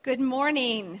Good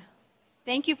morning.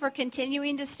 Thank you for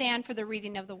continuing to stand for the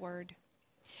reading of the Word.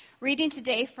 Reading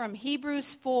today from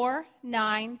Hebrews 4,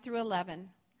 9 through 11.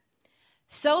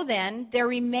 So then, there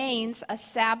remains a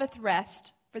Sabbath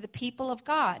rest for the people of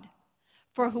God.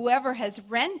 For whoever has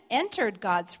entered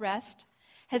God's rest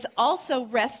has also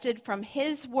rested from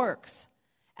his works,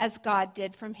 as God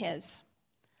did from his.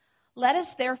 Let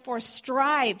us therefore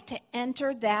strive to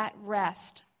enter that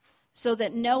rest, so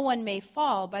that no one may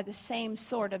fall by the same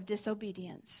sort of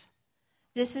disobedience.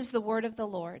 This is the word of the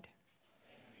Lord.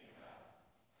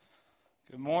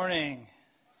 Good morning.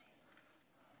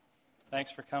 Thanks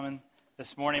for coming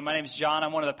this morning. My name is Jon.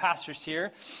 I'm one of the pastors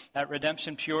here at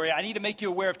Redemption Peoria. I need to make you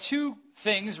aware of two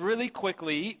things really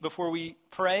quickly before we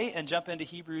pray and jump into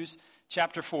Hebrews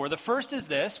chapter 4. The first is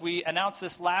this. We announced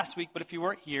this last week, but if you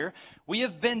weren't here, we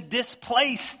have been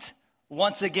displaced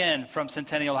once again from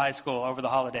Centennial High School over the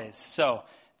holidays. So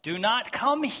do not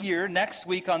come here next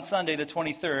week on Sunday, the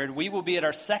 23rd. We will be at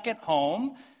our second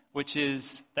home, which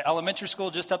is the elementary school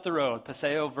just up the road,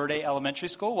 Paseo Verde Elementary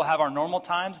School. We'll have our normal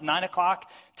times, 9 o'clock,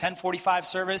 10:45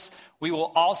 service. We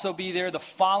will also be there the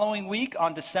following week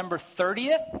on December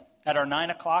 30th at our 9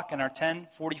 o'clock and our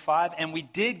 10:45. And we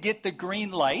did get the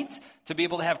green light to be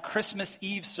able to have Christmas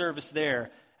Eve service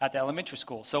there at the elementary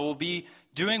school. So we'll be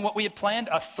doing what we had planned,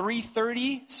 a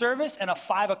 3:30 service and a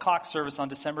 5 o'clock service on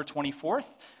December 24th.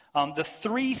 The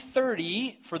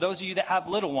 3:30, for those of you that have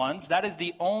little ones, that is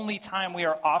the only time we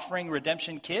are offering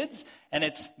Redemption Kids, and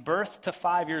it's birth to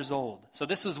 5 years old. So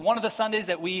this was one of the Sundays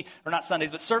that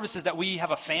services that we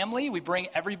have a family. We bring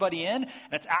everybody in,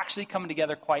 and it's actually coming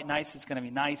together quite nice. It's going to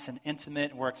be nice and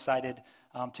intimate, and we're excited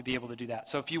to be able to do that.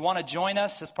 So if you want to join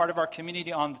us as part of our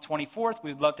community on the 24th,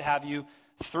 we'd love to have you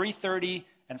 3:30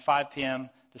 and 5 p.m.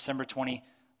 December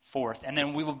 24th. And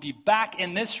then we will be back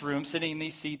in this room, sitting in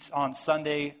these seats on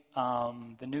Sunday,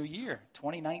 the new year,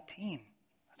 2019.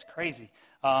 That's crazy.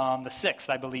 The 6th,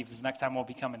 I believe, is the next time we'll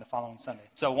be coming the following Sunday.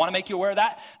 So I want to make you aware of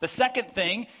that. The second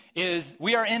thing is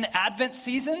we are in Advent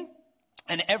season,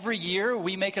 and every year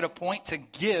we make it a point to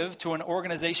give to an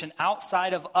organization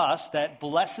outside of us that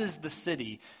blesses the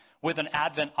city with an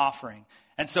Advent offering.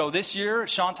 And so this year,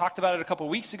 Sean talked about it a couple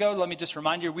weeks ago. Let me just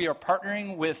remind you, we are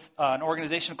partnering with an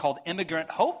organization called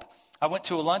Immigrant Hope. I went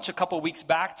to a lunch a couple weeks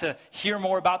back to hear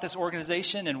more about this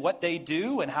organization and what they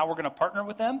do and how we're going to partner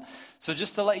with them. So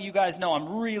just to let you guys know,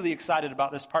 I'm really excited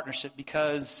about this partnership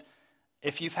because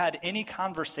if you've had any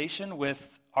conversation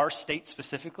with our state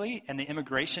specifically and the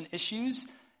immigration issues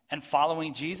and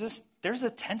following Jesus, there's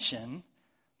a tension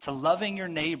to loving your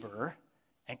neighbor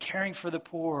and caring for the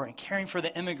poor and caring for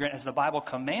the immigrant as the Bible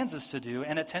commands us to do,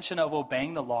 and a tension of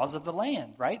obeying the laws of the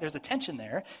land, right? There's a tension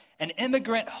there. And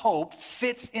Immigrant Hope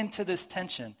fits into this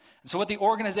tension. And so what the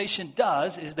organization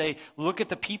does is they look at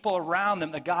the people around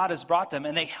them that God has brought them,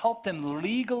 and they help them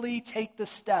legally take the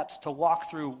steps to walk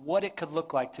through what it could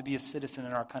look like to be a citizen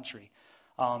in our country.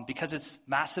 Because it's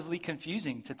massively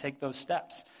confusing to take those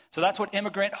steps. So that's what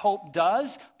Immigrant Hope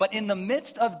does. But in the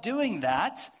midst of doing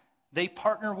that, they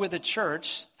partner with a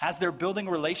church. As they're building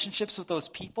relationships with those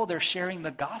people, they're sharing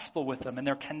the gospel with them, and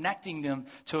they're connecting them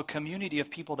to a community of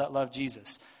people that love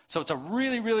Jesus. So it's a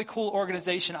really, really cool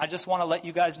organization. I just want to let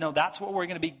you guys know that's what we're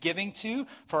going to be giving to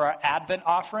for our Advent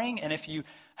offering. And if you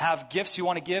have gifts you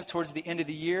want to give towards the end of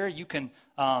the year, you can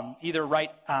either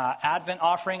write Advent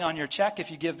offering on your check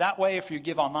if you give that way. If you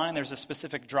give online, there's a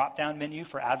specific drop-down menu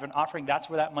for Advent offering. That's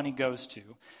where that money goes to.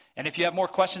 And if you have more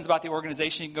questions about the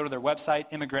organization, you can go to their website,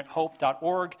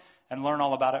 immigranthope.org, and learn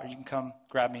all about it, or you can come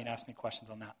grab me and ask me questions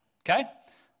on that. Okay?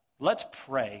 Let's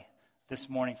pray this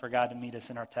morning for God to meet us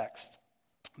in our text.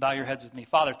 Bow your heads with me.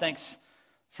 Father, thanks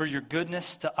for your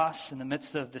goodness to us in the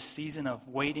midst of this season of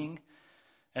waiting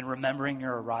and remembering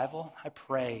your arrival. I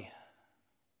pray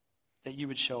that you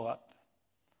would show up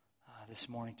this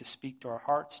morning to speak to our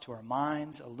hearts, to our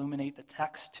minds, illuminate the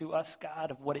text to us,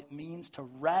 God, of what it means to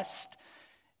rest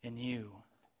in you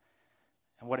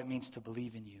and what it means to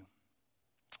believe in you.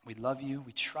 We love you.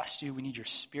 We trust you. We need your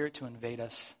Spirit to invade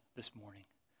us this morning.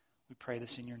 We pray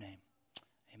this in your name.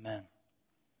 Amen.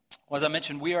 Well, as I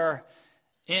mentioned, we are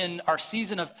in our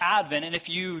season of Advent, and if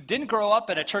you didn't grow up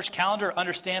in a church calendar,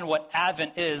 understand what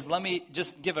Advent is, let me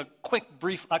just give a quick,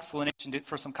 brief explanation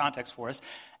for some context for us.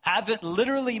 Advent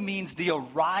literally means the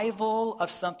arrival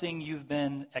of something you've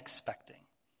been expecting.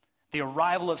 The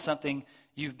arrival of something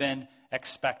you've been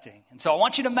expecting. And so I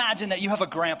want you to imagine that you have a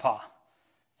grandpa.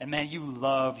 And man, you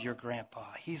love your grandpa.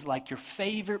 He's like your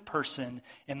favorite person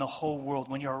in the whole world.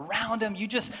 When you're around him,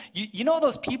 you know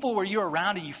those people where you're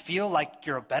around and you feel like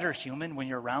you're a better human when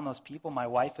you're around those people? My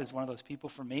wife is one of those people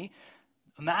for me.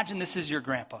 Imagine this is your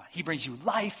grandpa. He brings you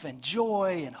life and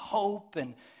joy and hope,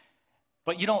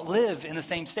 but you don't live in the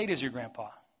same state as your grandpa.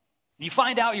 You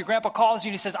find out your grandpa calls you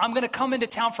and he says, I'm going to come into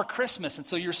town for Christmas. And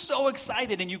so you're so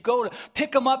excited and you go to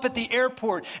pick him up at the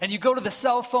airport and you go to the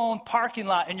cell phone parking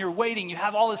lot and you're waiting. You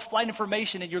have all his flight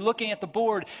information and you're looking at the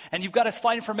board and you've got his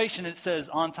flight information and it says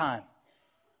on time,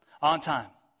 on time,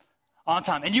 on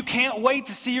time. And you can't wait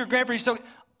to see your grandpa. You're so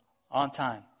on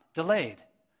time, delayed.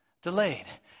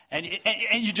 And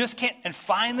you just can't. And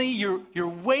finally, you're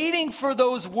waiting for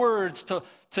those words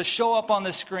to show up on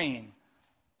the screen.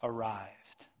 Arrived.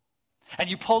 And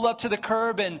you pull up to the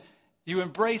curb and you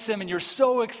embrace him and you're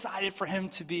so excited for him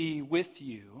to be with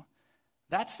you.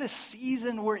 That's the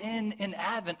season we're in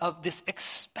Advent, of this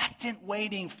expectant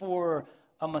waiting for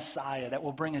a Messiah that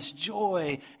will bring us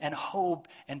joy and hope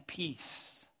and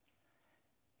peace.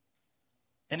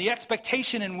 And the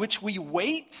expectation in which we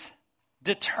wait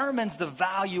determines the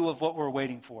value of what we're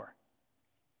waiting for.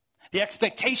 The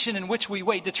expectation in which we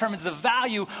wait determines the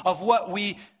value of what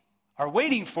we are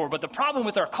waiting for. But the problem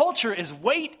with our culture is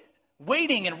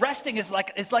waiting and resting is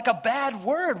like a bad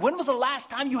word. When was the last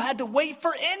time you had to wait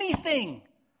for anything?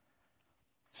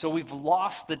 So we've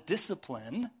lost the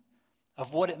discipline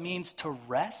of what it means to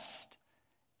rest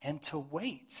and to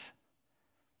wait.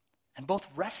 And both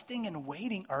resting and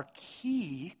waiting are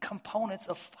key components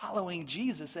of following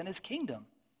Jesus and his kingdom.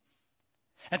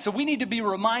 And so we need to be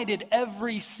reminded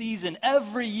every season,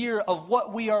 every year, of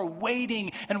what we are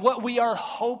waiting and what we are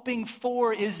hoping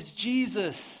for is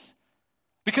Jesus.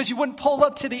 Because you wouldn't pull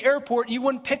up to the airport, you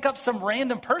wouldn't pick up some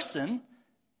random person.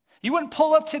 You wouldn't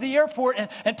pull up to the airport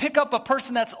and pick up a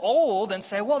person that's old and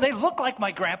say, well, they look like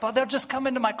my grandpa, they'll just come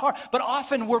into my car. But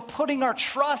often we're putting our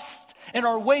trust and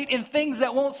our weight in things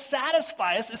that won't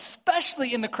satisfy us,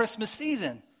 especially in the Christmas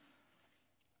season.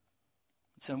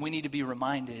 So we need to be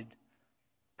reminded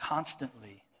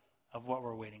constantly of what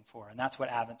we're waiting for. And that's what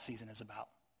Advent season is about.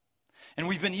 And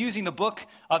we've been using the book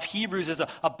of Hebrews as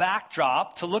a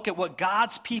backdrop to look at what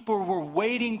God's people were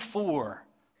waiting for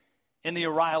in the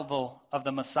arrival of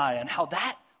the Messiah and how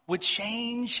that would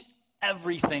change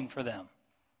everything for them.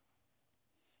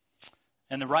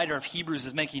 And the writer of Hebrews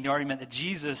is making the argument that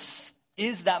Jesus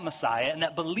is that Messiah and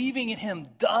that believing in him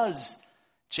does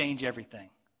change everything.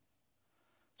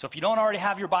 So if you don't already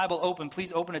have your Bible open,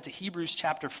 please open it to Hebrews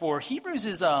chapter 4. Hebrews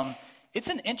is it's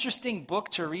an interesting book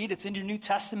to read. It's in your New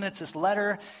Testament. It's this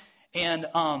letter. And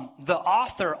the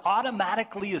author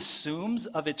automatically assumes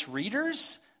of its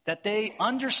readers that they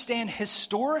understand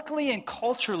historically and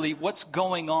culturally what's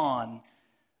going on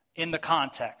in the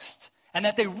context. And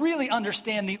that they really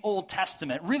understand the Old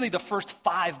Testament, really the first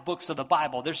 5 books of the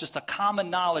Bible. There's just a common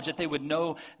knowledge that they would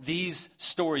know these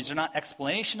stories. They're not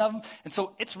explanation of them. And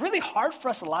so it's really hard for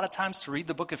us a lot of times to read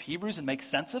the book of Hebrews and make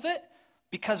sense of it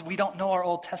because we don't know our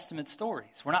Old Testament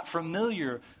stories. We're not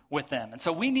familiar with them. And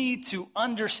so we need to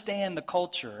understand the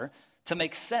culture to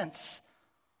make sense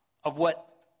of what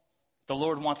the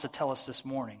Lord wants to tell us this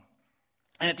morning.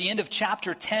 And at the end of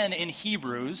chapter 10 in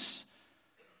Hebrews,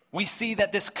 we see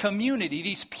that this community,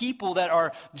 these people that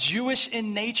are Jewish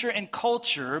in nature and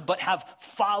culture, but have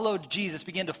followed Jesus,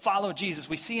 begin to follow Jesus.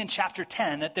 We see in chapter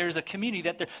 10 that there's a community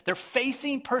that they're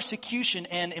facing persecution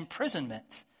and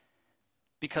imprisonment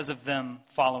because of them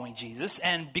following Jesus.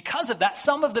 And because of that,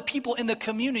 some of the people in the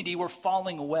community were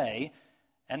falling away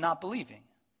and not believing.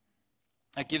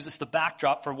 That gives us the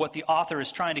backdrop for what the author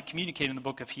is trying to communicate in the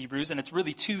book of Hebrews. And it's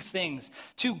really 2 things,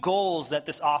 2 goals that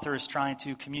this author is trying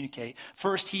to communicate.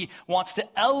 First, he wants to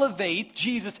elevate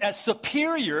Jesus as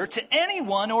superior to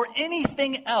anyone or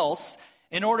anything else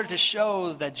in order to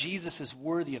show that Jesus is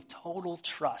worthy of total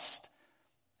trust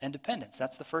and dependence.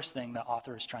 That's the first thing the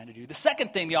author is trying to do. The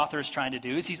second thing the author is trying to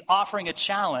do is he's offering a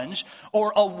challenge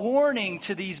or a warning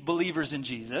to these believers in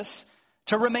Jesus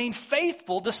to remain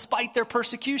faithful despite their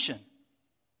persecution.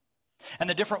 And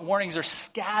the different warnings are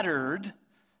scattered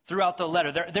throughout the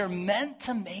letter. They're meant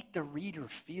to make the reader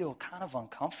feel kind of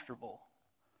uncomfortable.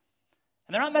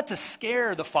 And they're not meant to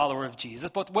scare the follower of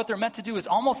Jesus, but what they're meant to do is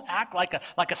almost act like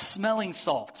a smelling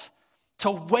salt,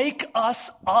 to wake us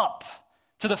up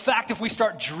to the fact if we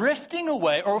start drifting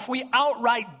away or if we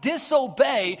outright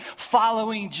disobey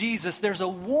following Jesus, there's a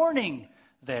warning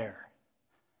there.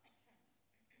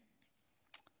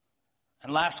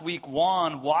 And last week,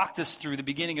 Juan walked us through the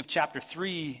beginning of chapter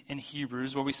 3 in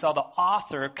Hebrews, where we saw the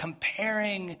author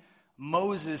comparing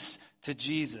Moses to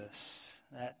Jesus.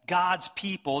 That God's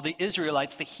people, the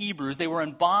Israelites, the Hebrews, they were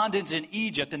in bondage in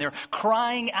Egypt, and they're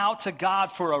crying out to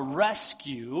God for a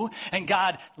rescue. And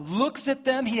God looks at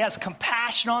them, he has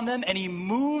compassion on them, and he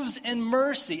moves in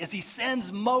mercy as he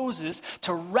sends Moses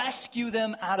to rescue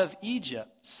them out of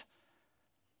Egypt.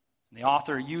 And the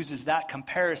author uses that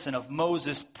comparison of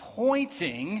Moses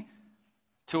pointing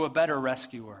to a better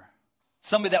rescuer.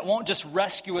 Somebody that won't just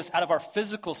rescue us out of our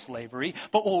physical slavery,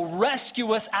 but will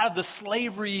rescue us out of the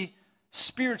slavery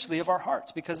spiritually of our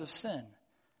hearts because of sin.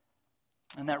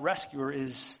 And that rescuer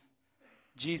is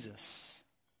Jesus.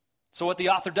 So what the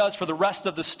author does for the rest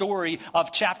of the story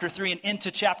of chapter 3 and into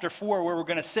chapter 4, where we're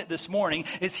going to sit this morning,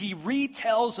 is he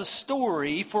retells a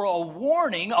story for a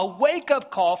warning, a wake-up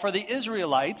call for the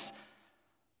Israelites,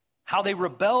 how they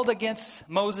rebelled against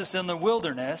Moses in the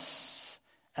wilderness,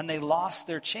 and they lost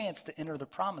their chance to enter the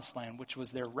promised land, which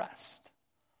was their rest.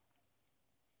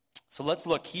 So let's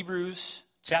look. Hebrews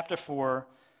chapter 4,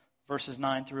 verses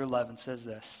 9 through 11 says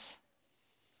this.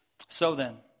 So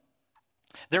then,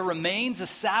 there remains a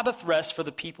Sabbath rest for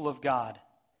the people of God.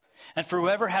 And for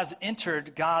whoever has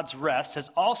entered God's rest has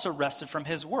also rested from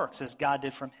his works, as God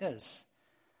did from his.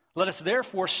 Let us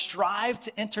therefore strive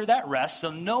to enter that rest,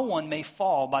 so no one may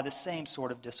fall by the same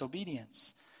sort of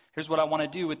disobedience. Here's what I want to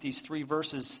do with these 3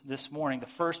 verses this morning. The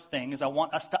first thing is I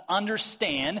want us to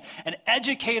understand and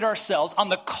educate ourselves on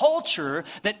the culture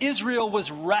that Israel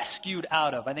was rescued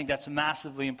out of. I think that's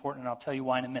massively important, and I'll tell you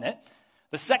why in a minute.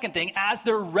 The second thing, as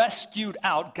they're rescued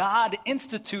out, God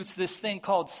institutes this thing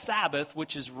called Sabbath,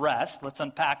 which is rest. Let's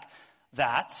unpack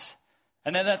that.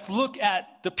 And then let's look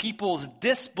at the people's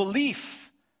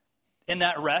disbelief in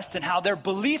that rest and how their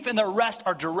belief in their rest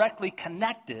are directly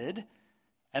connected.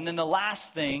 And then the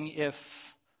last thing,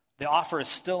 if the offer is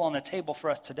still on the table for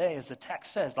us today, as the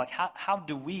text says, like how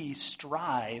do we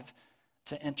strive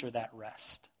to enter that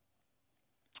rest?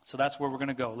 So that's where we're going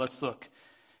to go. Let's look.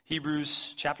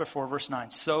 Hebrews chapter 4, verse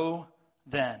 9. So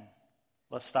then,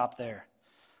 let's stop there.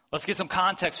 Let's get some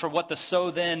context for what the so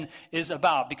then is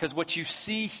about, because what you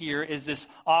see here is this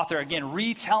author, again,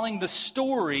 retelling the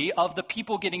story of the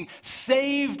people getting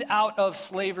saved out of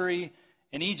slavery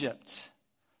in Egypt.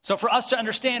 So for us to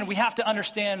understand, we have to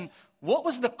understand what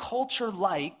was the culture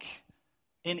like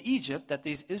in Egypt that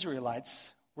these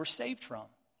Israelites were saved from.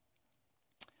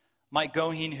 Mike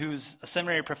Goheen, who's a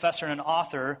seminary professor and an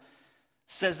author,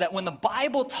 says that when the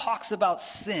Bible talks about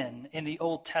sin in the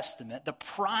Old Testament, the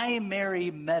primary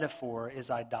metaphor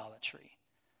is idolatry.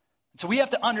 So we have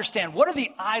to understand, what are the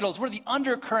idols, what are the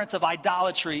undercurrents of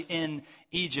idolatry in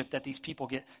Egypt that these people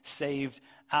get saved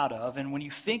out of? And when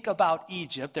you think about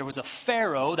Egypt, there was a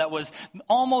pharaoh that was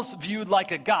almost viewed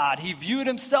like a god. He viewed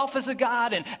himself as a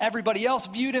god, and everybody else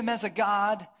viewed him as a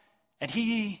god, and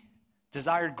he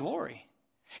desired glory.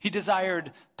 He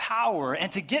desired power, and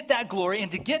to get that glory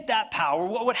and to get that power,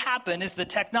 what would happen is the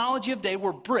technology of day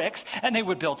were bricks, and they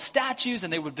would build statues,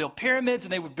 and they would build pyramids,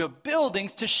 and they would build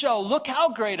buildings to show, look how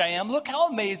great I am, look how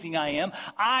amazing I am,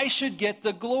 I should get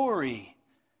the glory.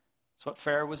 That's what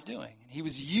Pharaoh was doing. He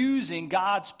was using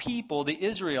God's people, the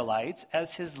Israelites,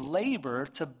 as his labor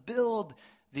to build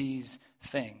these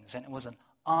things, and it was an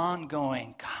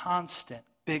ongoing, constant,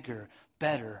 bigger,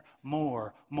 better,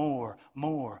 more.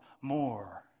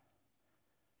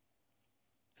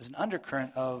 There's an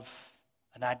undercurrent of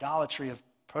an idolatry of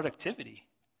productivity.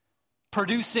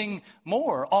 Producing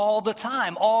more all the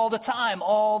time,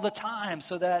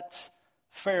 so that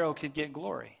Pharaoh could get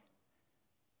glory.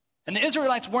 And the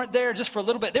Israelites weren't there just for a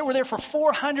little bit. They were there for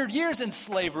 400 years in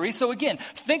slavery. So again,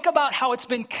 think about how it's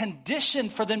been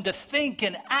conditioned for them to think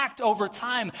and act over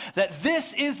time that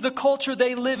this is the culture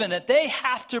they live in, that they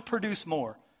have to produce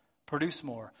more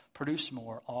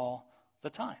all the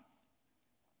time.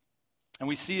 And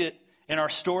we see it in our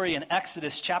story in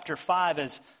Exodus chapter 5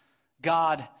 as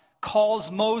God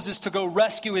calls Moses to go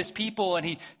rescue his people, and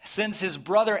he sends his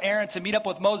brother Aaron to meet up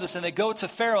with Moses, and they go to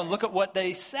Pharaoh, and look at what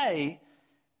they say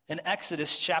in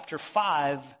Exodus chapter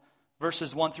 5,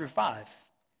 verses 1 through 5. It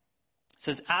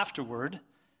says, afterward,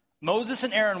 Moses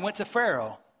and Aaron went to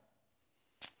Pharaoh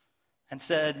and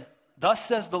said, thus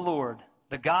says the Lord,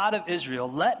 the God of Israel,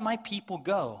 let my people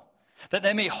go, that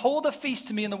they may hold a feast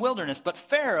to me in the wilderness. But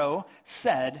Pharaoh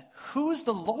said, who is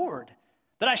the Lord,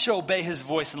 that I should obey his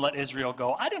voice and let Israel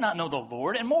go? I do not know the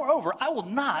Lord, and moreover, I will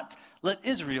not let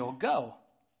Israel go.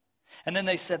 And then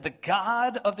they said, the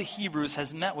God of the Hebrews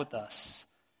has met with us.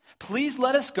 Please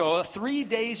let us go a 3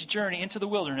 days' journey into the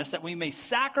wilderness, that we may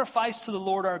sacrifice to the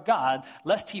Lord our God,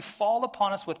 lest he fall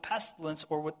upon us with pestilence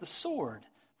or with the sword.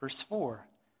 Verse 4.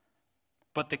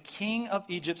 But the king of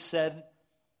Egypt said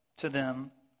to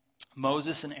them,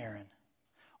 Moses and Aaron,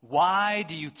 why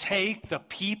do you take the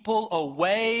people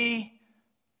away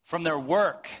from their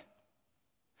work?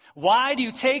 Why do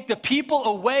you take the people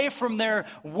away from their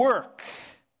work?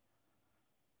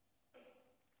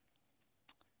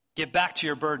 Get back to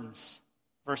your burdens.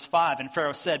 Verse 5, and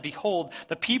Pharaoh said, "Behold,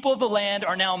 the people of the land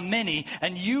are now many,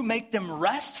 and you make them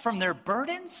rest from their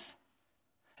burdens?"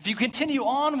 If you continue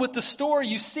on with the story,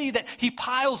 you see that he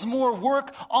piles more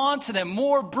work onto them,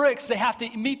 more bricks. They have to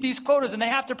meet these quotas, and they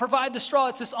have to provide the straw.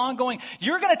 It's this ongoing.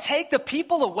 You're going to take the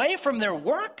people away from their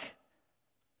work?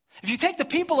 If you take the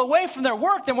people away from their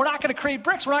work, then we're not going to create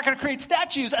bricks, we're not going to create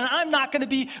statues, and I'm not going to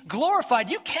be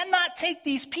glorified. You cannot take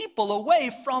these people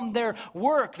away from their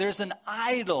work. There's an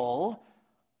idol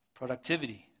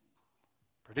productivity,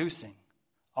 producing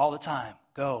all the time.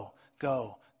 Go,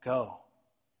 go, go.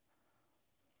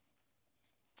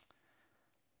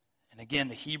 And again,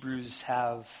 the Hebrews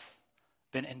have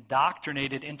been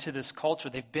indoctrinated into this culture.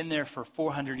 They've been there for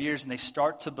 400 years, and they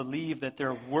start to believe that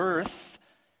their worth,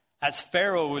 as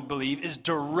Pharaoh would believe, is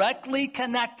directly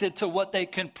connected to what they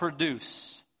can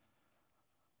produce.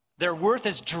 Their worth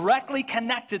is directly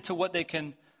connected to what they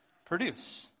can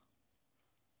produce.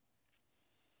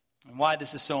 And why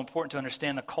this is so important to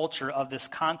understand the culture of this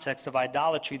context of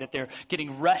idolatry that they're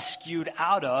getting rescued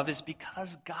out of is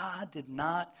because God did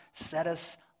not set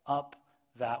us up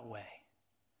that way.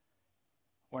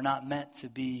 We're not meant to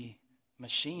be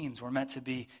machines. We're meant to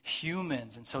be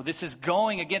humans. And so this is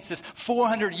going against this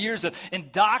 400 years of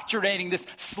indoctrinating. This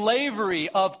slavery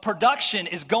of production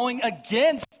is going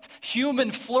against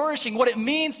human flourishing, what it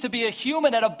means to be a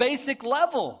human at a basic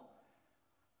level.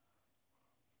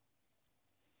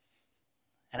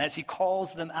 And as he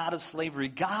calls them out of slavery,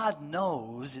 God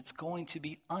knows it's going to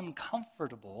be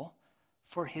uncomfortable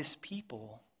for his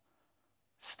people.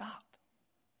 Stop.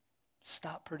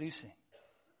 Stop producing.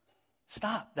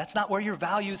 Stop. That's not where your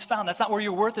value is found. That's not where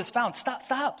your worth is found. Stop,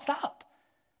 stop, stop.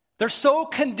 They're so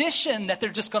conditioned that they're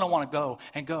just going to want to go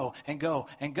and go and go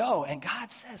and go. And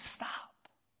God says, stop.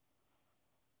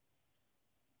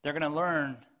 They're going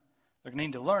to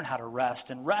need to learn how to rest.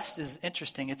 And rest is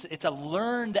interesting. It's a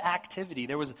learned activity.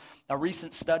 There was a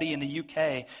recent study in the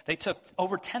UK. They took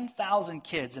over 10,000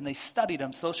 kids and they studied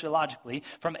them sociologically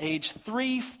from age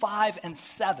 3, 5, and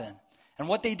 7. And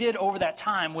what they did over that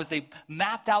time was they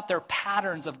mapped out their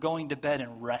patterns of going to bed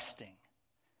and resting.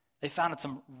 They found out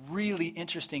some really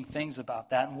interesting things about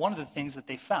that. And one of the things that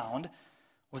they found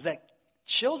was that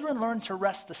children learn to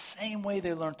rest the same way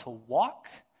they learn to walk,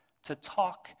 to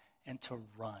talk, and to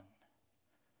run.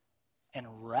 And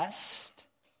rest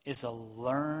is a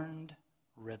learned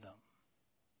rhythm.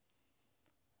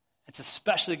 It's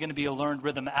especially going to be a learned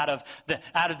rhythm out of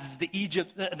the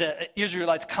Egypt. The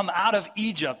Israelites come out of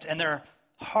Egypt and they're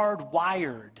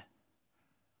hardwired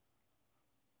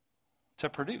to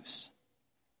produce.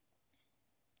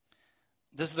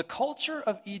 Does the culture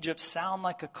of Egypt sound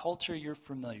like a culture you're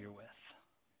familiar with?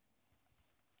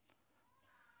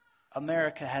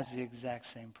 America has the exact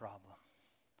same problem.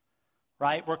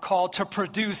 Right? We're called to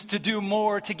produce, to do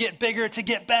more, to get bigger, to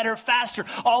get better, faster,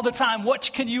 all the time.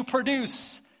 What can you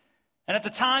produce? And at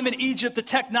the time in Egypt, the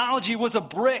technology was a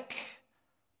brick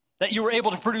that you were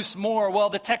able to produce more. Well,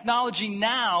 the technology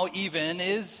now even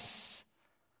is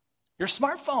your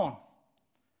smartphone,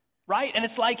 right? And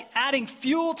it's like adding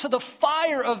fuel to the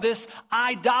fire of this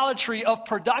idolatry of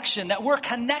production, that we're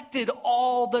connected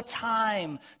all the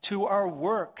time to our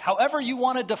work. However you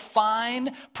want to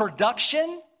define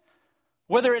production,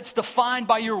 whether it's defined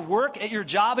by your work at your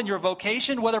job and your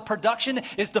vocation, whether production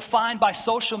is defined by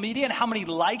social media and how many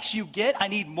likes you get, I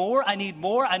need more, I need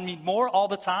more, I need more all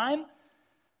the time.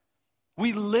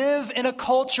 We live in a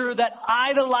culture that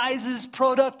idolizes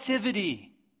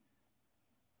productivity.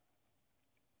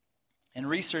 And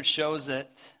research shows that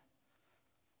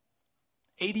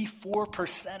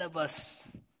 84% of us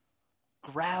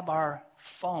grab our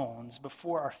phones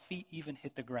before our feet even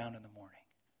hit the ground in the morning.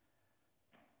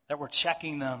 That we're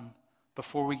checking them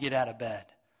before we get out of bed.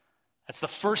 That's the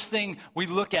first thing we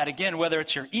look at. Again, whether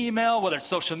it's your email, whether it's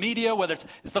social media, whether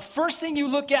it's the first thing you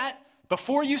look at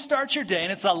before you start your day,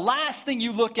 and it's the last thing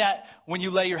you look at when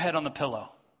you lay your head on the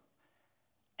pillow.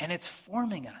 And it's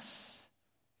forming us.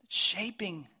 It's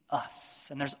shaping us.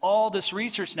 And there's all this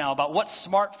research now about what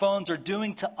smartphones are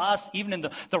doing to us, even in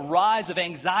the rise of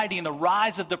anxiety and the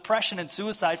rise of depression and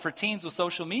suicide for teens with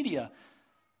social media.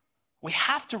 We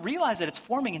have to realize that it's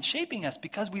forming and shaping us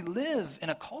because we live in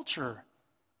a culture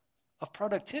of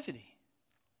productivity.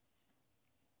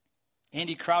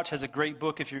 Andy Crouch has a great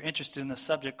book, if you're interested in the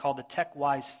subject, called The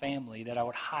Tech-Wise Family, that I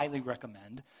would highly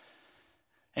recommend.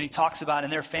 And he talks about in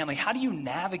their family, how do you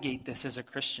navigate this as a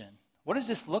Christian? What does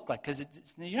this look like? Because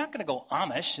you're not going to go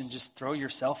Amish and just throw your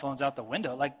cell phones out the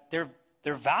window. Like they're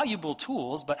valuable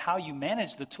tools, but how you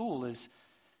manage the tool is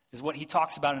what he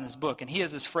talks about in his book. And he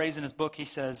has this phrase in his book. He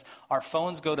says, our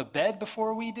phones go to bed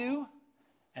before we do,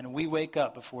 and we wake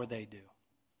up before they do.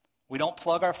 We don't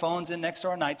plug our phones in next to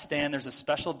our nightstand. There's a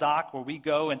special dock where we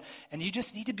go, and you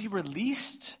just need to be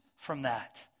released from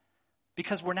that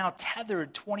because we're now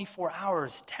tethered 24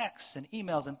 hours, texts and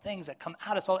emails and things that come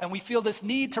at us all, and we feel this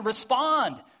need to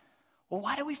respond. Well,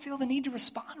 why do we feel the need to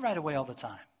respond right away all the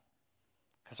time?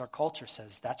 Because our culture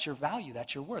says that's your value,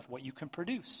 that's your worth. What you can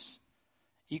produce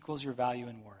equals your value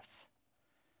and worth.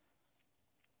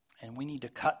 And we need to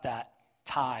cut that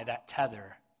tie, that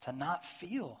tether, to not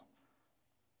feel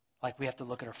like we have to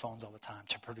look at our phones all the time,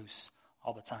 to produce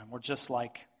all the time. We're just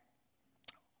like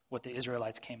what the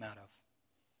Israelites came out of.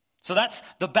 So that's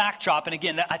the backdrop. And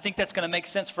again, I think that's going to make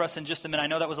sense for us in just a minute. I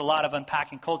know that was a lot of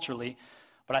unpacking culturally,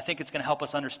 but I think it's going to help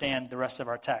us understand the rest of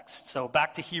our text. So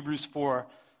back to Hebrews 4,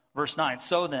 verse 9.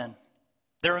 So then,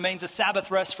 there remains a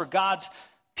Sabbath rest for God's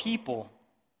people.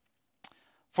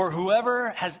 For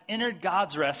whoever has entered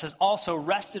God's rest has also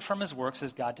rested from his works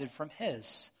as God did from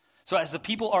his. So as the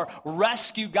people are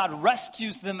rescued, God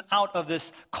rescues them out of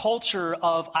this culture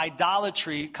of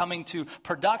idolatry coming to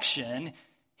production.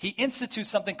 He institutes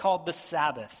something called the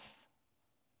Sabbath,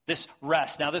 this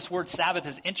rest. Now, this word Sabbath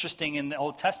is interesting in the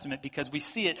Old Testament because we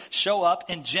see it show up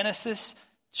in Genesis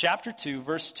chapter 2,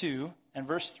 verse 2 and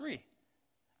verse 3.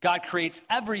 God creates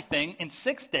everything in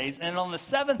 6 days, and on the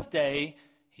seventh day,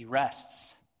 he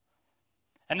rests.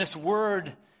 And this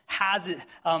word has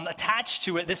attached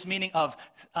to it this meaning of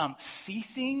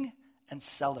ceasing and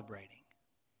celebrating.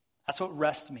 That's what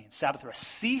rest means, Sabbath rest.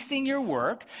 Ceasing your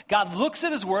work. God looks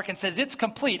at his work and says, it's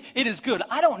complete. It is good.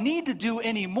 I don't need to do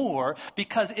any more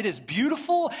because it is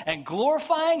beautiful and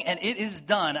glorifying and it is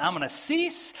done. I'm going to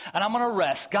cease and I'm going to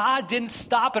rest. God didn't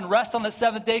stop and rest on the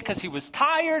seventh day because he was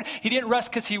tired. He didn't rest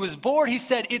because he was bored. He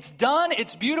said, it's done.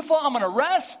 It's beautiful. I'm going to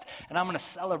rest and I'm going to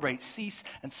celebrate. Cease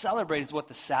and celebrate is what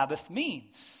the Sabbath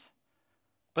means.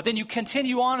 But then you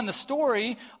continue on in the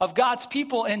story of God's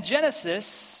people in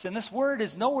Genesis, and this word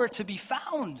is nowhere to be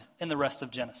found in the rest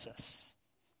of Genesis.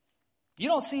 You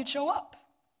don't see it show up.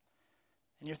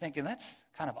 And you're thinking, that's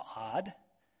kind of odd.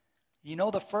 You know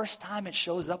the first time it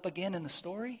shows up again in the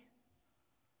story?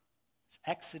 It's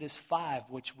Exodus 5,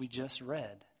 which we just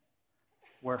read,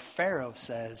 where Pharaoh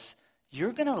says,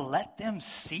 you're going to let them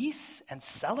cease and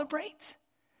celebrate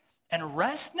and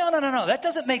rest? No. That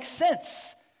doesn't make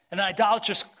sense. An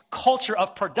idolatrous culture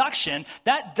of production,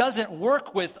 that doesn't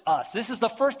work with us. This is the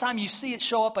first time you see it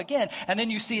show up again. And then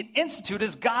you see it instituted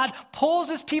as God pulls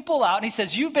his people out and he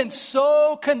says, you've been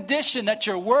so conditioned that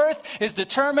your worth is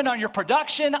determined on your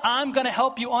production. I'm going to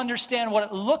help you understand what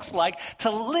it looks like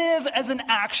to live as an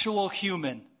actual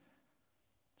human.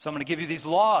 So I'm going to give you these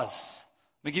laws.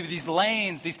 I'm going to give you these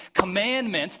lanes, these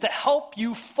commandments to help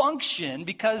you function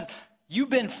because you've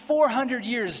been 400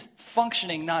 years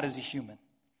functioning not as a human.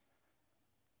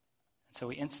 And so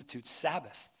he institutes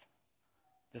Sabbath,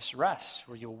 this rest,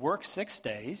 where you'll work 6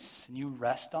 days and you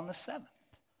rest on the seventh.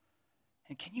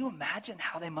 And can you imagine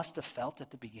how they must have felt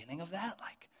at the beginning of that?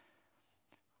 Like,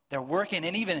 they're working,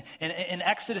 and even in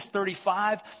Exodus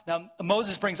 35, now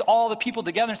Moses brings all the people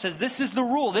together and says, this is the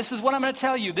rule. This is what I'm going to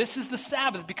tell you. This is the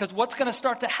Sabbath, because what's going to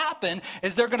start to happen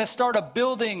is they're going to start a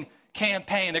building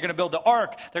campaign. They're going to build the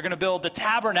ark. They're going to build the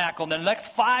tabernacle. And the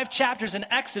next 5 chapters in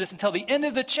Exodus, until the end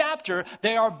of the chapter,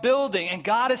 they are building. And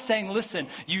God is saying, listen,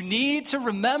 you need to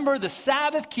remember the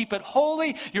Sabbath. Keep it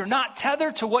holy. You're not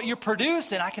tethered to what you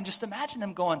produce. And I can just imagine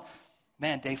them going,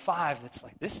 man, day 5, it's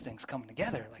like this thing's coming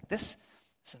together. Like this.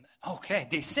 Okay,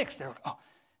 day 6, they're like, oh,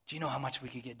 do you know how much we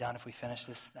could get done if we finish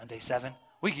this on day 7?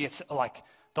 We could get, like,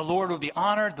 the Lord would be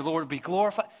honored. The Lord would be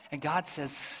glorified. And God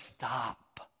says, stop.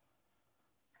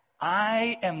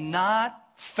 I am not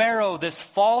Pharaoh, this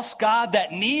false god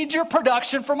that needs your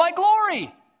production for my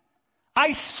glory.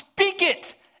 I speak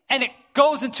it, and it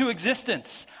goes into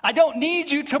existence. I don't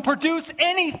need you to produce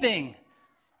anything.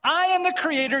 I am the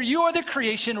creator. You are the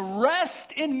creation.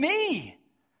 Rest in me.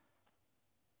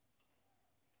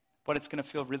 But it's going to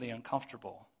feel really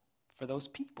uncomfortable for those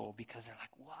people because they're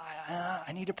like, why?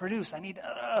 I need to produce.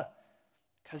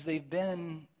 Because they've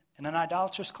been in an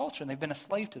idolatrous culture and they've been a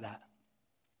slave to that.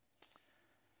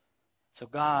 So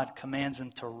God commands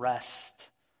them to rest,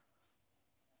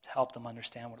 to help them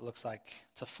understand what it looks like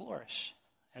to flourish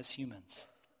as humans.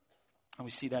 And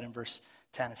we see that in verse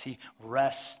 10 as he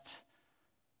rests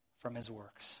from his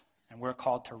works. And we're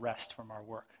called to rest from our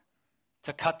work,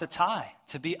 to cut the tie,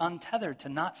 to be untethered, to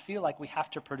not feel like we have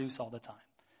to produce all the time.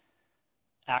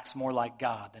 Acts more like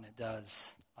God than it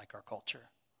does like our culture.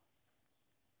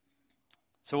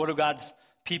 So what do God's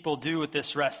people do with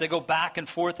this rest? They go back and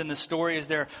forth in the story as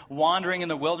they're wandering in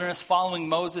the wilderness, following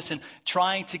Moses and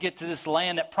trying to get to this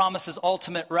land that promises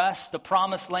ultimate rest, the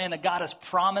promised land that God has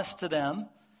promised to them.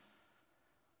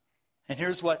 And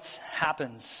here's what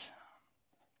happens.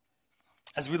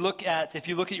 As we look at, if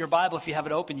you look at your Bible, if you have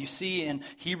it open, you see in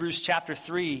Hebrews chapter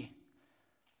 3,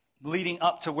 leading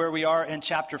up to where we are in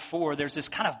chapter 4, there's this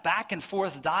kind of back and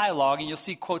forth dialogue, and you'll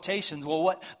see quotations. Well,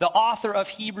 what the author of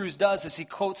Hebrews does is he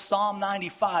quotes Psalm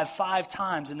 95 5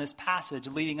 times in this passage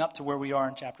leading up to where we are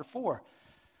in chapter 4.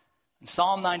 And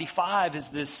Psalm 95 is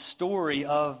this story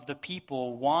of the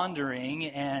people wandering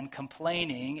and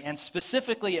complaining, and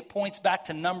specifically it points back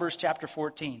to Numbers chapter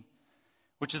 14.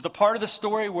 Which is the part of the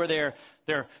story where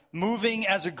they're moving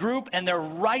as a group and they're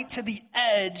right to the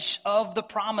edge of the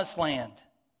promised land.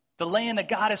 The land that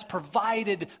God has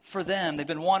provided for them. They've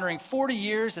been wandering 40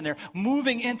 years and they're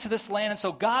moving into this land. And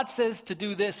so God says to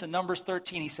do this in Numbers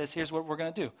 13. He says, here's what we're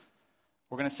going to do.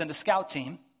 We're going to send a scout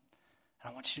team.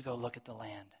 And I want you to go look at the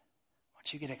land. I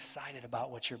want you to get excited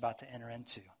about what you're about to enter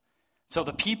into. So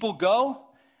the people go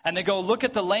and they go look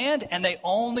at the land and they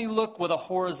only look with a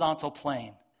horizontal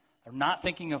plane. They're not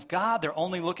thinking of God. They're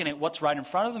only looking at what's right in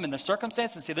front of them and their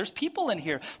circumstances and say, there's people in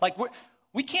here. Like,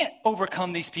 we can't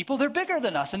overcome these people. They're bigger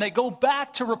than us. And they go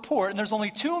back to report. And there's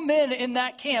only 2 men in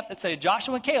that camp that say,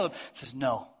 Joshua and Caleb. Says,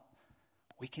 no,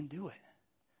 we can do it.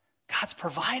 God's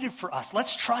provided for us.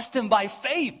 Let's trust him by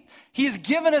faith. He has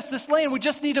given us this land. We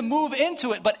just need to move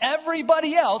into it. But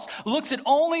everybody else looks at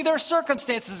only their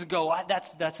circumstances and go,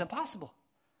 that's impossible.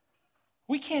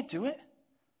 We can't do it.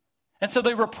 And so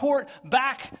they report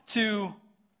back to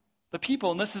the people,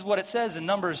 and this is what it says in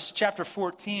Numbers chapter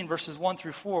 14, verses 1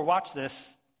 through 4. Watch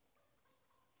this.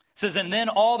 It says, and then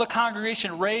all the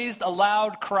congregation raised a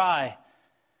loud cry,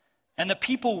 and the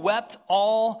people wept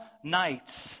all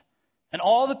night. And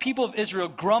all the people of Israel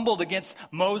grumbled against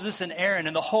Moses and Aaron,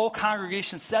 and the whole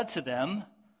congregation said to them,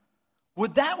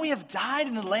 would that we have died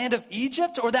in the land of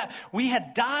Egypt, or that we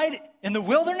had died in the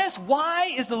wilderness? Why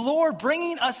is the Lord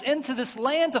bringing us into this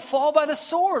land to fall by the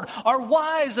sword? Our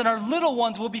wives and our little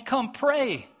ones will become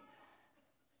prey.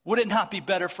 Would it not be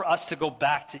better for us to go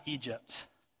back to Egypt?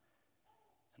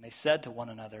 And they said to one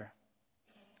another,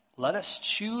 let us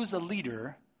choose a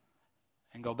leader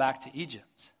and go back to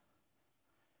Egypt.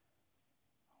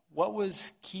 What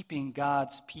was keeping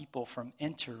God's people from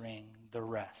entering the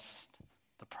rest?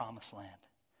 The promised land.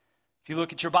 If you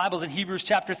look at your Bibles in Hebrews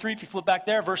chapter 3, if you flip back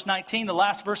there, verse 19, the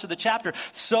last verse of the chapter,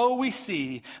 so we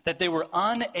see that they were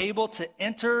unable to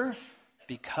enter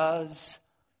because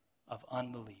of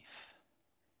unbelief.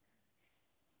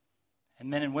 And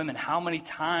men and women, how many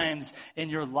times in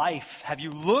your life have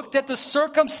you looked at the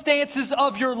circumstances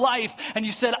of your life and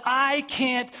you said, I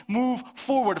can't move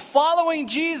forward? Following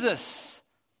Jesus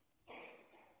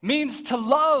means to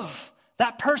love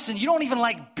that person you don't even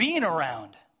like being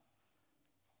around.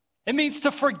 It means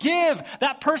to forgive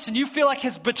that person you feel like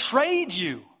has betrayed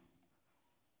you.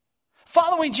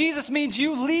 Following Jesus means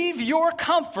you leave your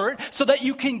comfort so that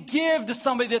you can give to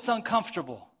somebody that's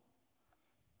uncomfortable.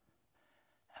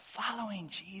 And following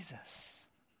Jesus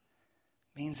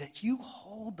means that you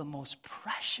hold the most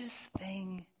precious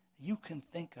thing you can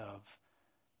think of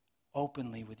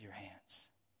openly with your hands.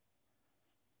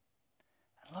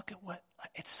 Look at what,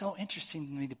 it's so interesting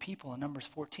to me, the people in Numbers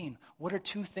 14. What are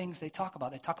 2 things they talk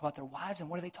about? They talk about their wives, and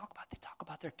what do they talk about? They talk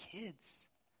about their kids.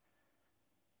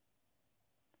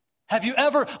 Have you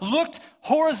ever looked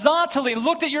horizontally,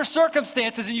 looked at your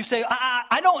circumstances, and you say,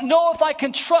 I don't know if I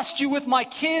can trust you with my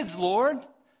kids, Lord.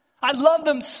 I love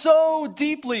them so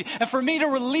deeply, and for me to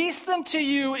release them to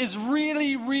you is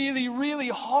really, really, really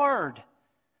hard.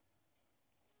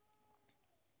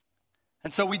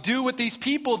 And so we do what these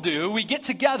people do. We get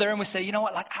together and we say, you know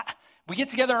what? We get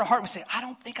together in our heart and we say, I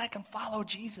don't think I can follow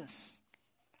Jesus.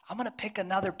 I'm going to pick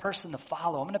another person to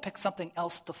follow. I'm going to pick something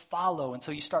else to follow. And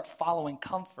so you start following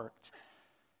comfort.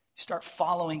 You start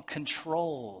following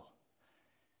control.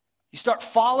 You start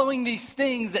following these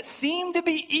things that seem to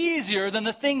be easier than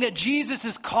the thing that Jesus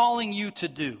is calling you to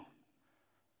do.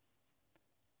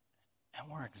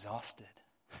 And we're exhausted.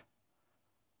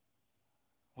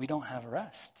 We don't have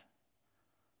rest.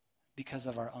 Because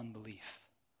of our unbelief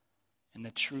in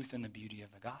the truth and the beauty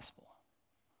of the gospel.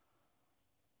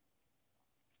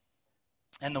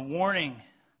 And the warning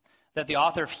that the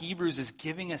author of Hebrews is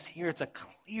giving us here, it's a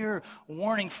clear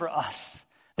warning for us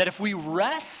that if we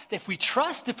rest, if we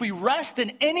trust, if we rest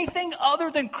in anything other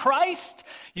than Christ,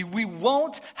 we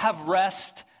won't have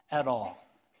rest at all.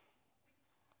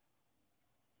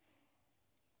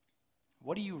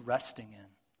 What are you resting in?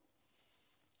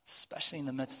 Especially in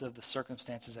the midst of the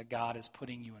circumstances that God is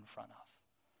putting you in front of.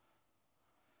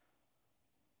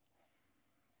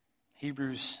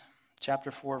 Hebrews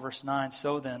chapter 4, verse 9.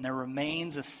 So then, there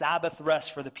remains a Sabbath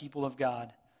rest for the people of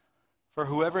God. For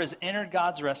whoever has entered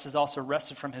God's rest is also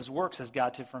rested from his works as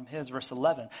God did from his. Verse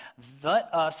 11. Let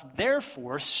us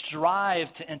therefore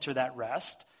strive to enter that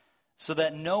rest, so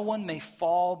that no one may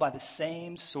fall by the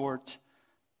same sort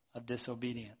of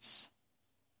disobedience.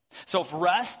 So if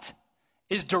rest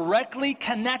is directly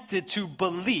connected to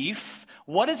belief,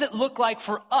 what does it look like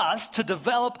for us to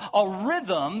develop a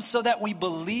rhythm so that we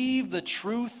believe the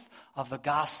truth of the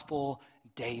gospel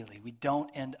daily? We don't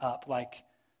end up like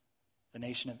the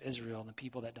nation of Israel and the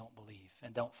people that don't believe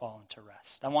and don't fall into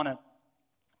rest. I want to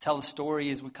tell the story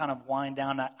as we kind of wind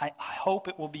down. I hope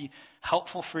it will be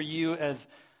helpful for you as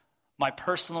my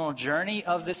personal journey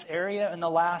of this area in the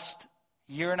last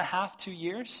year and a half, 2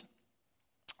 years,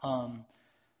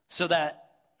 so that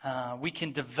we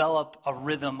can develop a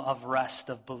rhythm of rest,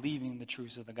 of believing the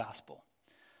truths of the gospel.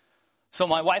 So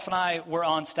my wife and I were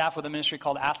on staff with a ministry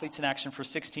called Athletes in Action for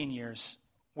 16 years,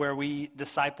 where we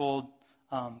discipled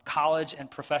college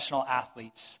and professional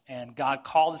athletes. And God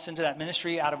called us into that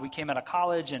ministry. We came out of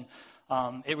college, and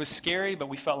it was scary, but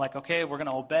we felt like, okay, we're going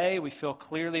to obey. We feel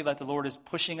clearly that the Lord is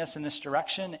pushing us in this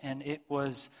direction, and it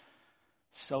was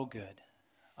so good.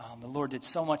 The Lord did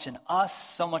so much in us,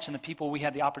 so much in the people we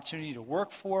had the opportunity to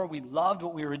work for. We loved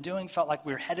what we were doing, felt like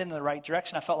we were headed in the right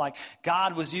direction. I felt like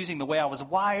God was using the way I was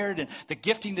wired and the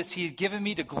gifting that He's given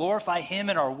me to glorify Him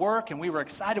in our work, and we were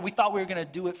excited. We thought we were going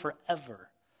to do it forever.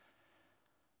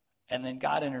 And then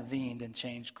God intervened and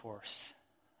changed course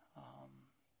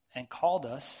and called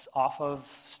us off of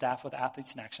staff with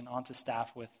Athletes in Action onto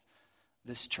staff with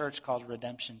this church called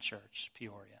Redemption Church,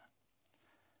 Peoria.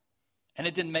 And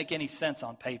it didn't make any sense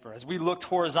on paper. As we looked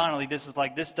horizontally,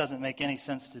 this doesn't make any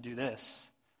sense to do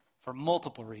this for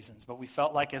multiple reasons. But we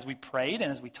felt like as we prayed and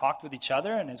as we talked with each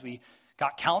other and as we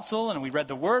got counsel and we read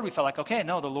the Word, we felt like, okay,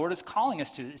 no, the Lord is calling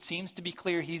us to. It seems to be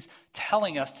clear He's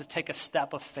telling us to take a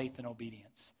step of faith and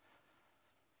obedience.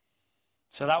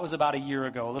 So that was about a year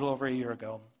ago, a little over a year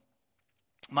ago.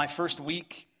 My first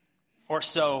week or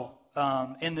so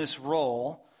in this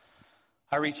role,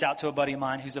 I reached out to a buddy of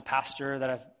mine who's a pastor that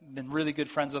I've been really good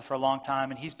friends with for a long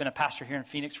time, and he's been a pastor here in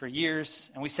Phoenix for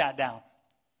years, and we sat down.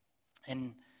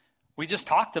 And we just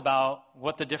talked about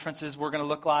what the differences were going to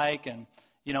look like and,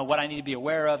 you know, what I need to be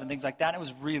aware of and things like that. And it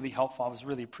was really helpful. I was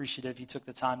really appreciative. He took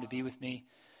the time to be with me.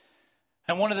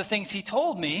 And one of the things he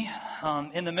told me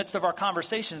in the midst of our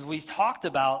conversations, we talked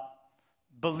about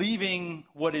believing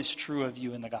what is true of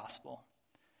you in the gospel.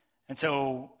 And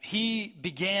so he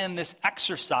began this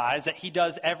exercise that he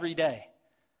does every day,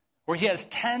 where he has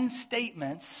 10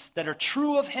 statements that are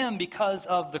true of him because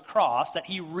of the cross that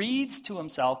he reads to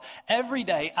himself every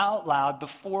day out loud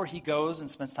before he goes and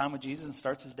spends time with Jesus and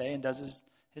starts his day and does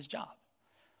his job.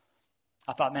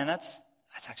 I thought, man, that's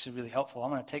actually really helpful. I'm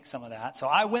going to take some of that. So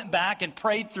I went back and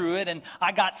prayed through it, and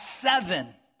I got 7.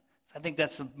 I think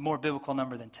that's a more biblical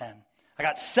number than 10. I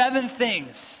got 7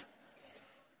 things.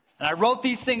 And I wrote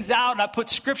these things out, and I put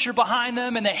scripture behind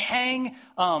them, and they hang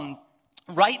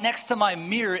right next to my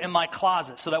mirror in my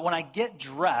closet so that when I get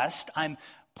dressed, I'm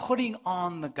putting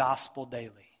on the gospel daily.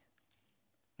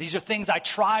 These are things I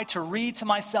try to read to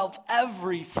myself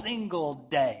every single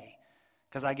day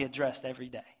because I get dressed every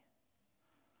day,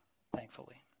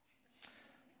 thankfully.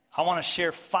 I want to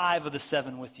share 5 of the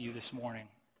 7 with you this morning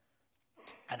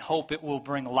and hope it will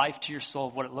bring life to your soul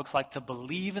of what it looks like to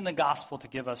believe in the gospel, to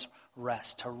give us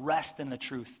rest, to rest in the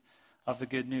truth of the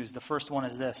good news. The first one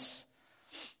is this: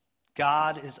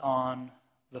 God is on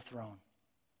the throne.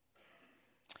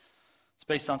 It's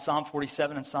based on Psalm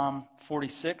 47 and Psalm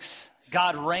 46.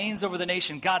 God reigns over the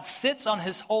nation. God sits on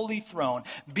his holy throne.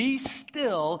 Be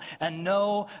still and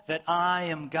know that I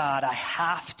am God. I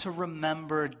have to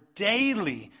remember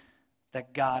daily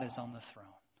that God is on the throne.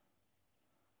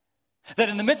 That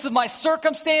in the midst of my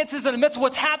circumstances, in the midst of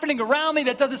what's happening around me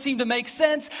that doesn't seem to make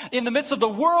sense, in the midst of the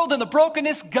world and the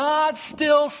brokenness, God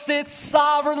still sits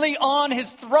sovereignly on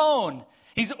his throne.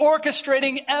 He's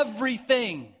orchestrating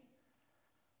everything.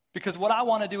 Because what I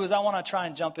want to do is I want to try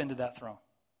and jump into that throne.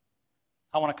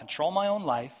 I want to control my own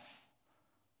life.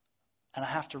 And I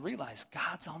have to realize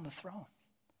God's on the throne.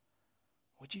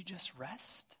 Would you just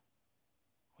rest?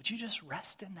 Would you just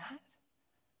rest in that?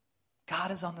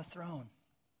 God is on the throne.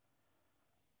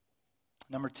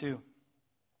 Number 2,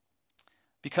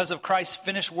 because of Christ's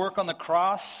finished work on the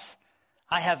cross,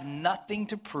 I have nothing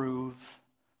to prove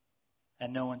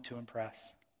and no one to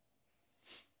impress.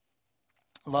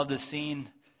 I love this scene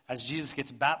as Jesus gets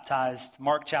baptized,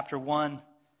 Mark chapter 1.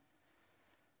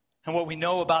 And what we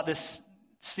know about this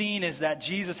scene is that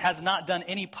Jesus has not done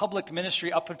any public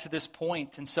ministry up until this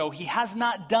point. And so he has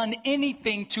not done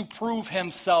anything to prove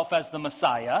himself as the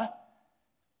Messiah.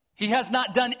 He has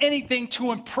not done anything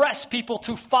to impress people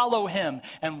to follow him.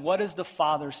 And what does the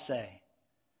Father say?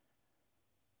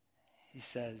 He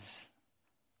says,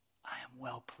 I am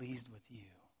well pleased with you.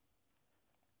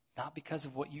 Not because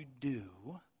of what you do,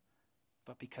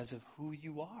 but because of who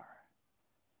you are.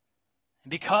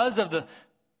 And because of the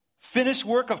finished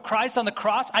work of Christ on the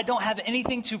cross, I don't have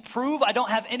anything to prove. I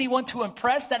don't have anyone to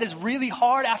impress. That is really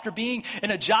hard after being in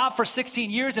a job for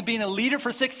 16 years and being a leader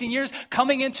for 16 years,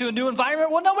 coming into a new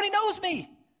environment. Well, nobody knows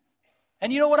me.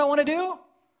 And you know what I want to do?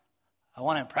 I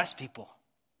want to impress people.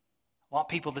 I want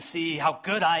people to see how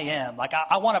good I am. Like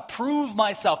I want to prove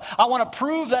myself. I want to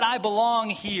prove that I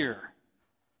belong here.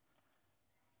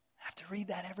 I have to read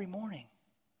that every morning.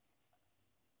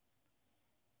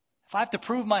 If I have to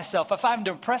prove myself, if I have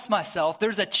to impress myself,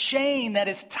 there's a chain that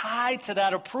is tied to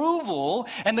that approval,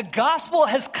 and the gospel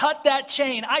has cut that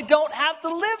chain. I don't have to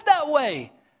live that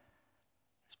way.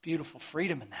 There's beautiful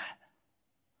freedom in that.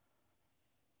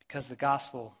 Because the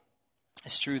gospel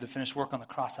is true, the finished work on the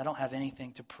cross, I don't have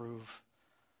anything to prove.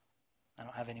 I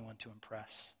don't have anyone to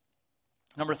impress.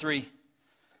 Number 3,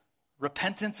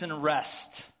 repentance and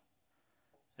rest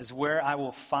is where I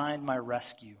will find my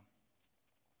rescue.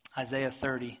 Isaiah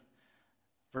 30.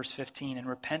 Verse 15, in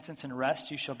repentance and rest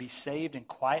you shall be saved, and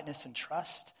quietness and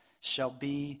trust shall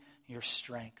be your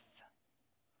strength.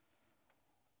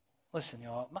 Listen,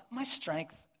 y'all, my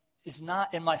strength is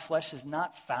not in my flesh, is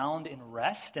not found in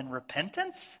rest and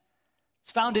repentance.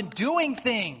 It's found in doing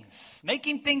things,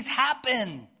 making things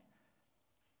happen.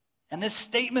 And this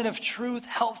statement of truth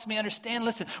helps me understand,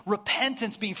 listen,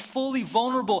 repentance, being fully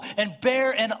vulnerable and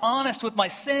bare and honest with my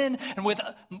sin and with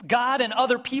God and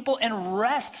other people, and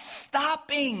rest,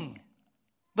 stopping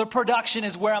the production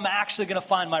is where I'm actually going to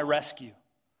find my rescue.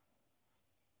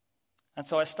 And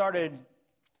so I started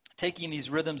taking these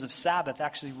rhythms of Sabbath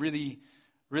actually really,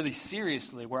 really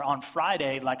seriously, where on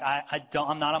Friday, like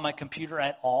I'm not on my computer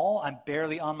at all. I'm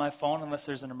barely on my phone unless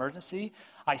there's an emergency.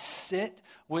 I sit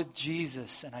with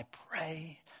Jesus and I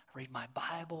pray, I read my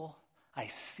Bible, I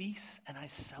cease and I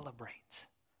celebrate.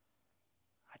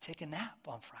 I take a nap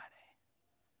on Friday.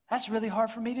 That's really hard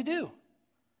for me to do.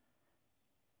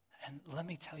 And let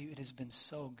me tell you, it has been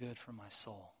so good for my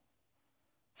soul.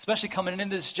 Especially coming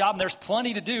into this job, and there's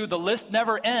plenty to do. The list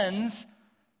never ends.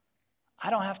 I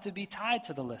don't have to be tied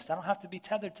to the list. I don't have to be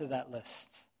tethered to that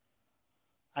list.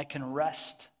 I can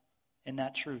rest in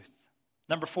that truth.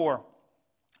 Number 4,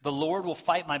 the Lord will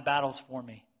fight my battles for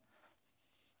me.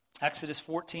 Exodus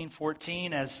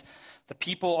 14:14, as the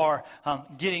people are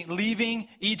leaving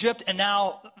Egypt, and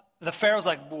now the Pharaoh's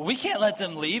like, well, we can't let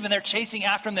them leave, and they're chasing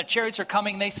after them. Their chariots are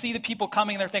coming. They see the people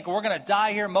coming, and they're thinking, we're going to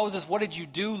die here. Moses, what did you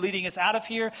do leading us out of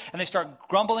here? And they start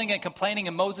grumbling and complaining,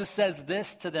 and Moses says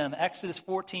this to them, Exodus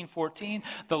 14:14,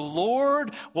 the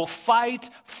Lord will fight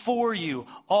for you.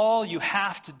 All you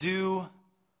have to do is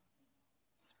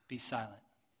be silent.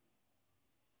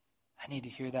 I need to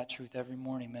hear that truth every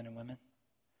morning, men and women.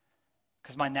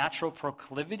 Because my natural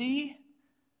proclivity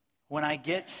when I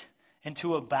get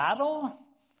into a battle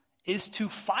is to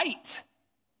fight.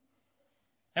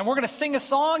 And we're going to sing a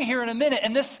song here in a minute.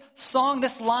 And this song,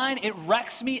 this line, it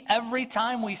wrecks me every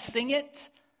time we sing it.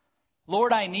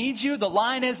 Lord, I need you. The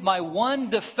line is my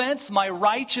one defense, my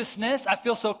righteousness. I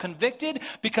feel so convicted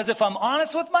because if I'm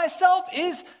honest with myself,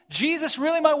 is Jesus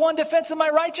really my one defense and my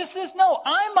righteousness? No,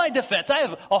 I'm my defense. I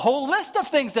have a whole list of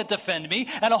things that defend me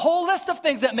and a whole list of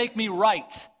things that make me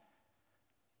right.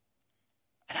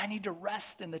 And I need to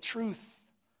rest in the truth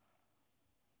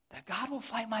that God will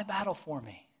fight my battle for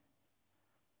me.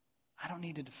 I don't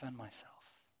need to defend myself.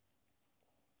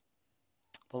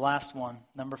 The last one,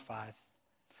 number 5.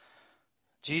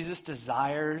 Jesus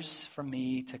desires for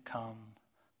me to come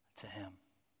to him.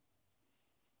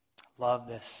 Love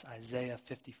this. Isaiah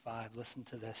 55. Listen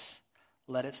to this.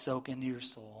 Let it soak into your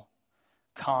soul.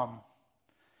 Come.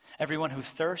 Everyone who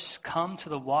thirsts, come to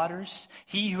the waters.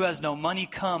 He who has no money,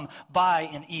 come, buy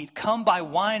and eat. Come buy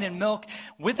wine and milk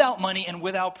without money and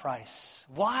without price.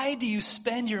 Why do you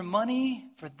spend your money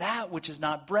for that which is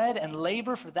not bread, and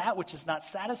labor for that which is not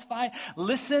satisfied?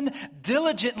 Listen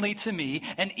diligently to me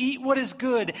and eat what is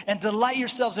good, and delight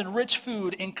yourselves in rich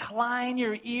food. Incline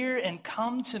your ear and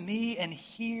come to me and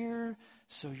hear,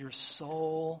 so your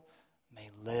soul may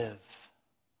live.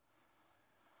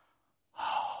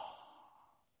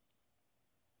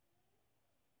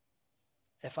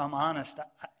 If I'm honest,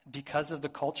 because of the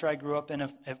culture I grew up in,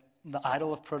 of the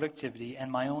idol of productivity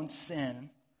and my own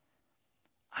sin,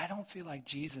 I don't feel like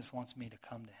Jesus wants me to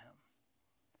come to him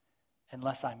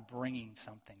unless I'm bringing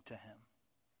something to him.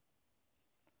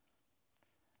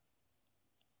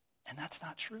 And that's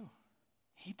not true.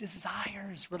 He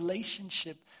desires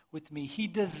relationship with me. He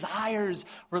desires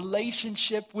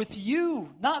relationship with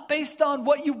you, not based on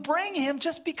what you bring him,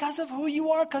 just because of who you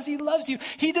are, because he loves you.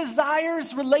 He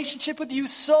desires relationship with you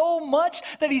so much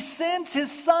that he sends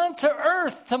his son to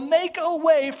earth to make a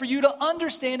way for you to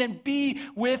understand and be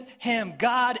with him.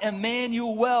 God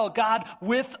Emmanuel, God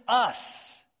with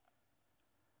us.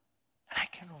 And I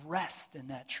can rest in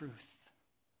that truth.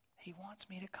 He wants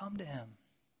me to come to him.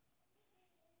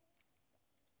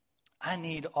 I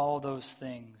need all those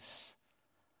things,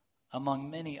 among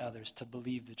many others, to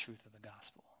believe the truth of the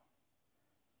gospel.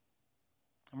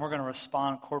 And we're going to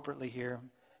respond corporately here.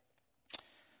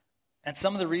 And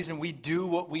some of the reason we do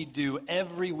what we do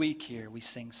every week here, we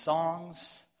sing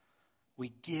songs,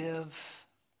 we give,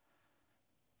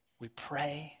 we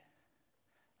pray,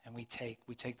 and we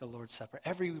take the Lord's Supper.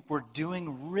 We're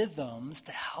doing rhythms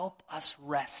to help us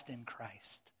rest in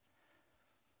Christ.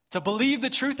 To believe the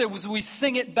truth as we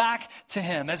sing it back to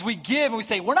him. As we give and we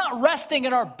say, we're not resting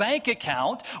in our bank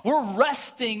account. We're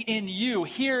resting in you.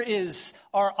 Here is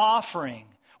our offering.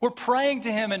 We're praying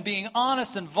to him and being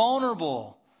honest and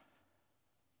vulnerable.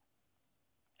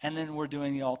 And then we're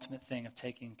doing the ultimate thing of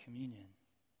taking communion.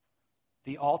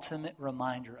 The ultimate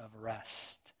reminder of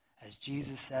rest. As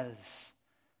Jesus says,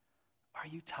 are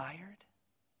you tired?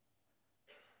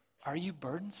 Are you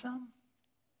burdensome?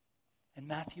 In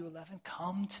Matthew 11,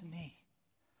 come to me.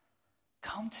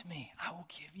 Come to me. I will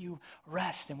give you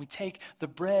rest. And we take the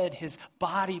bread, his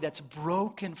body that's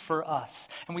broken for us.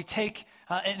 And we take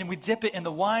and we dip it in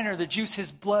the wine or the juice,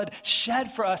 his blood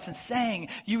shed for us, and saying,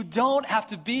 you don't have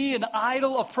to be an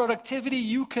idol of productivity.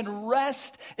 You can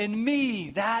rest in me.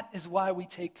 That is why we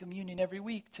take communion every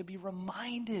week, to be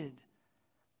reminded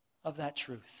of that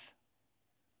truth.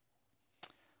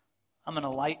 I'm going to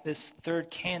light this third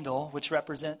candle, which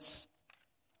represents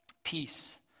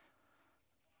peace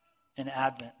in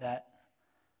Advent, that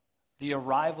the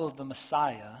arrival of the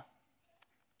Messiah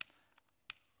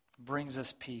brings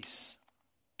us peace.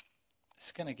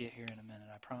 It's going to get here in a minute,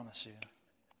 I promise you.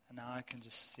 And now I can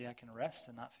just see I can rest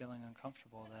and not feeling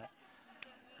uncomfortable that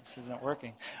this isn't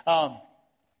working.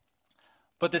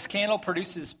 But this candle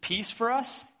produces peace for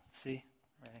us. See?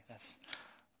 Right? That's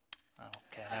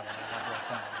okay. That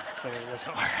one, it's clear it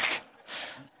doesn't work.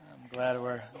 I'm glad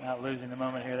we're not losing the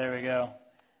moment here. There we go.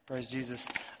 Praise Jesus.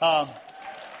 That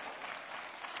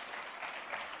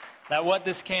what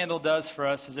this candle does for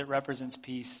us is it represents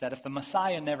peace. That if the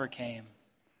Messiah never came,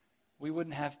 we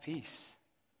wouldn't have peace.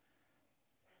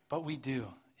 But we do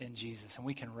in Jesus. And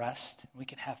we can rest. We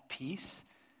can have peace.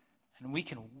 And we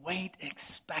can wait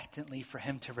expectantly for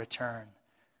him to return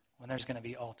when there's going to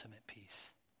be ultimate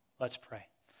peace. Let's pray.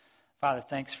 Father,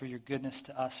 thanks for your goodness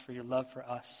to us, for your love for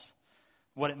us,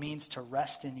 what it means to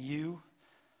rest in you.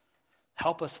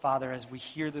 Help us, Father, as we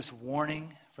hear this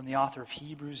warning from the author of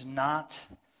Hebrews, not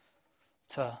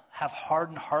to have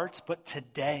hardened hearts, but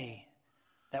today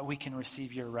that we can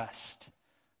receive your rest.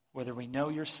 Whether we know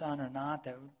your Son or not,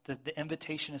 that the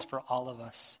invitation is for all of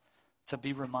us to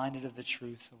be reminded of the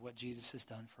truth of what Jesus has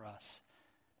done for us.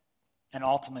 And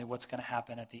ultimately what's going to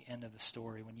happen at the end of the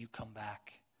story when you come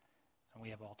back and we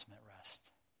have ultimate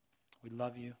rest. We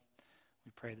love you.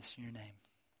 We pray this in your name.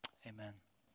 Amen.